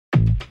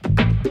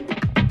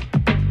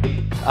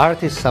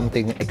Art is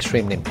something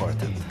extremely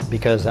important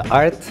because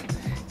art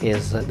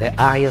is the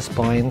highest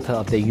point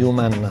of the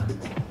human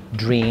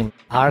dream.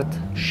 Art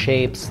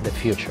shapes the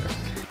future.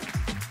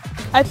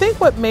 I think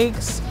what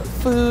makes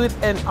food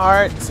and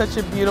art such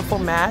a beautiful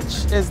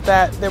match is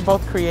that they're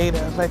both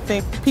creative. I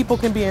think people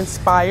can be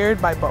inspired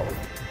by both.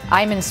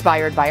 I'm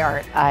inspired by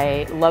art.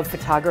 I love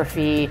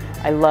photography,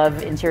 I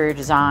love interior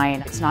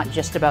design. It's not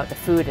just about the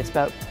food, it's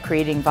about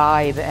creating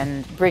vibe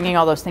and bringing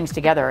all those things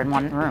together in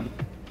one room.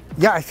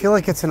 Yeah, I feel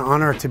like it's an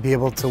honor to be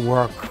able to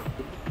work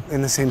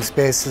in the same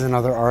space as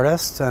another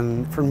artist,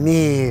 and for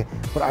me,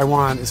 what I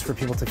want is for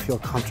people to feel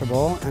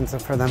comfortable and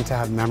for them to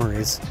have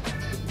memories.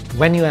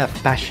 When you have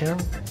passion,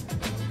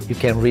 you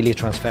can really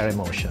transfer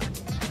emotion.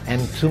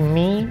 And to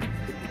me,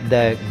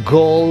 the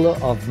goal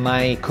of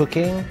my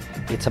cooking,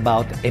 it's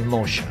about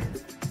emotion.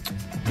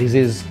 This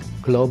is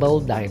Global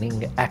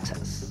Dining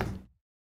Access.